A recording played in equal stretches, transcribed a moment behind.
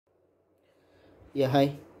Yeah,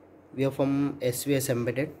 hi. We are from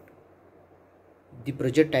svsembedded. The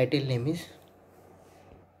project title name is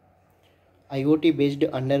IoT based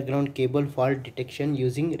underground cable fault detection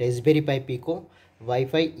using Raspberry Pi Pico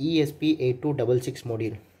Wi-Fi ESP8266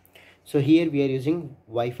 module. So here we are using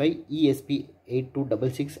Wi-Fi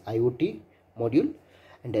ESP8266 IoT module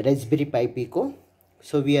and Raspberry Pi Pico.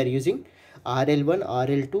 So we are using RL1,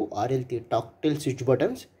 RL2, RL3 tactile switch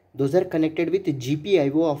buttons. Those are connected with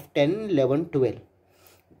GPIO of 10, 11, 12.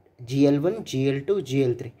 GL1, GL2,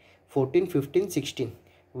 GL3, 14, 15, 16,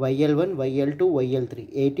 YL1, YL2, YL3,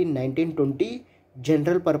 18, 19, 20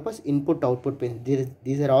 general purpose input output pins.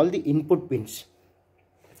 These are all the input pins.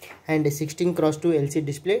 And 16 cross 2 LCD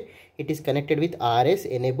display, it is connected with RS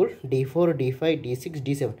enabled D4, D5, D6,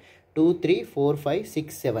 D7, 2, 3, 4, 5,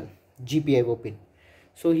 6, 7 GPIO pin.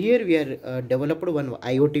 So here we are developed one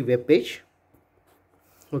IoT web page.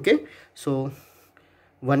 Okay, so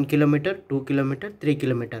 1 kilometer, 2 kilometer, 3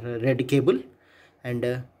 kilometer red cable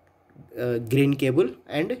and green cable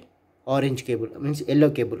and orange cable, means yellow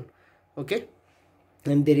cable. Okay,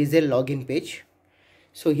 and there is a login page.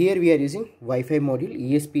 So here we are using Wi-Fi module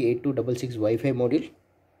ESP8266 Wi-Fi module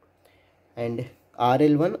and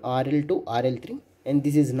RL1, RL2, RL3, and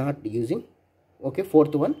this is not using. Okay,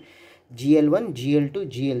 fourth one GL1, GL2,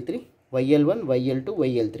 GL3, YL1, YL2,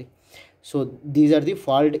 YL3. So these are the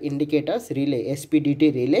fault indicators relay,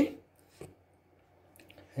 SPDT relay,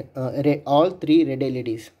 all three red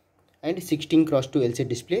LEDs and 16 cross 2 LCD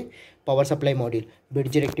display, power supply module,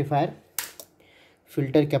 bridge rectifier,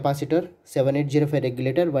 filter capacitor, 7805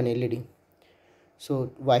 regulator, 1 LED.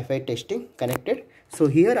 So Wi-Fi testing connected. So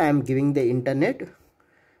here I am giving the internet.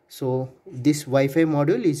 So this Wi-Fi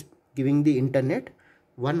module is giving the internet.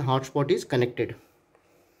 One hotspot is connected.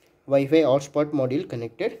 Wi-Fi hotspot module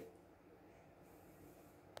connected.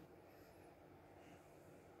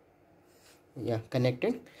 Yeah,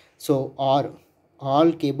 connected. So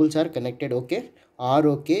all cables are connected. Okay, R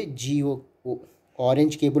okay, G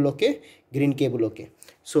orange cable okay, green cable okay.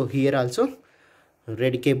 So here also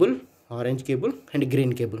red cable, orange cable and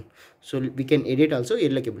green cable. So we can edit also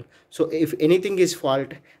yellow cable. So if anything is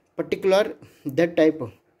fault particular that type,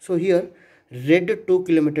 so here red 2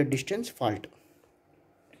 kilometer distance fault.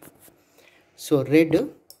 So red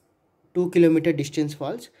 2 kilometer distance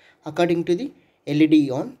faults according to the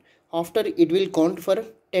LED on. After it will count for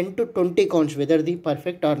 10 to 20 counts whether the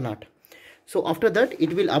perfect or not. So after that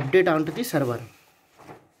it will update onto the server.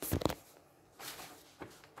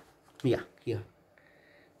 Yeah, here.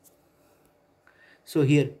 So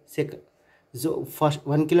here second, so first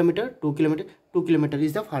 1 kilometer, 2 kilometer, 2 kilometer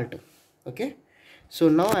is the fault. Okay, so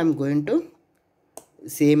now I am going to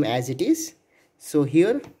same as it is. So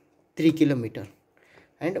here 3 kilometer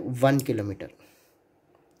and 1 kilometer.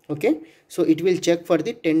 Okay, so it will check for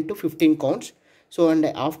the 10 to 15 counts. So and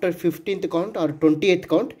after 15th count or 20th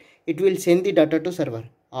count it will send the data to server.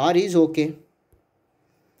 R is okay,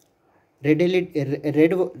 red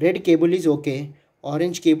cable is okay,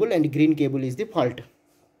 orange cable and green cable is the fault.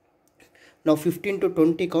 Now 15 to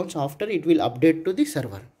 20 counts after it will update to the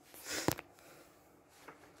server.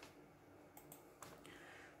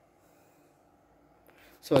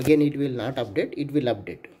 So again it will not update, it will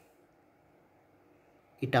update.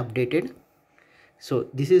 It updated. So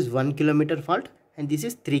this is 1 kilometer fault and this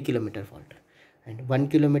is 3 kilometer fault, and 1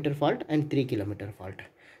 kilometer fault and 3 kilometer fault.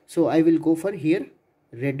 So I will go for here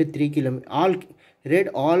red 3 kilometer, all red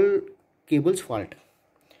all cables fault.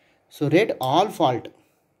 So red all fault.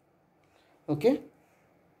 Okay,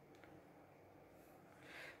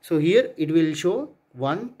 so here it will show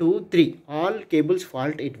 1, 2, 3 all cables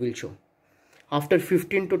fault it will show. After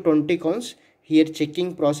 15 to 20 counts here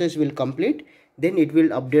checking process will complete, then it will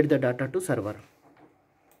update the data to server.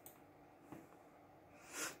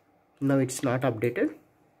 Now it's not updated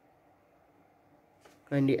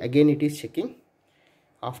and again it is checking.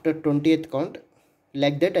 After 20th count,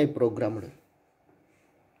 like that I programmed.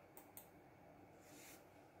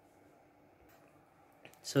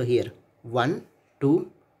 So here 1,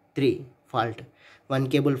 2, 3 fault, 1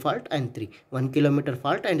 cable fault and 3, 1 kilometer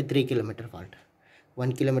fault and 3 kilometer fault,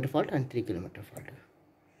 1 kilometer fault and 3 kilometer fault.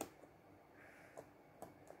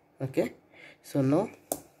 Okay, so now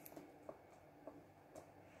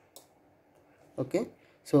okay,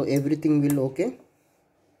 so everything will okay.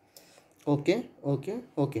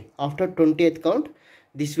 After 20th count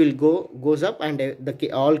this will goes up and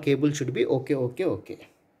the all cable should be okay.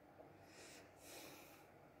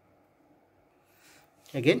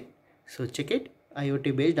 Again, so check it,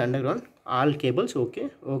 IoT based underground all cables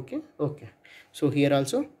okay. So here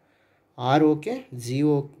also R okay, Z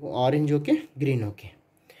orange okay, green okay.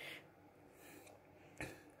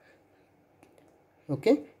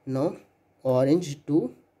 Okay, now orange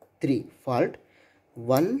 2 3 fault,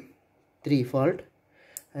 1 3 fault,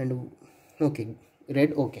 and okay,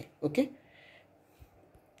 red okay. Okay,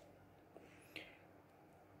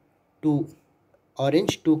 2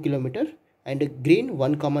 orange 2 kilometer and green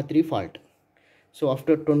 1,3 fault. So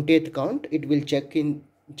after 20th count it will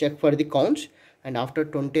check for the counts, and after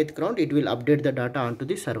 20th count it will update the data onto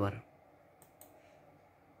the server.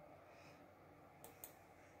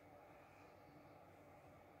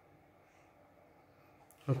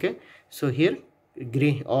 Okay, so here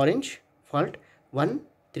green orange fault, 1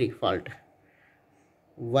 3 fault,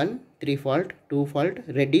 1 3 fault, 2 fault,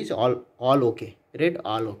 red is all okay, red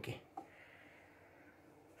all okay.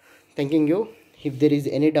 Thanking you. If there is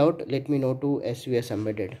any doubt, let me know to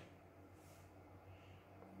svsembedded.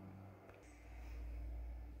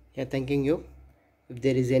 Yeah, thanking you. If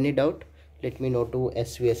there is any doubt, let me know to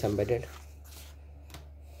svsembedded.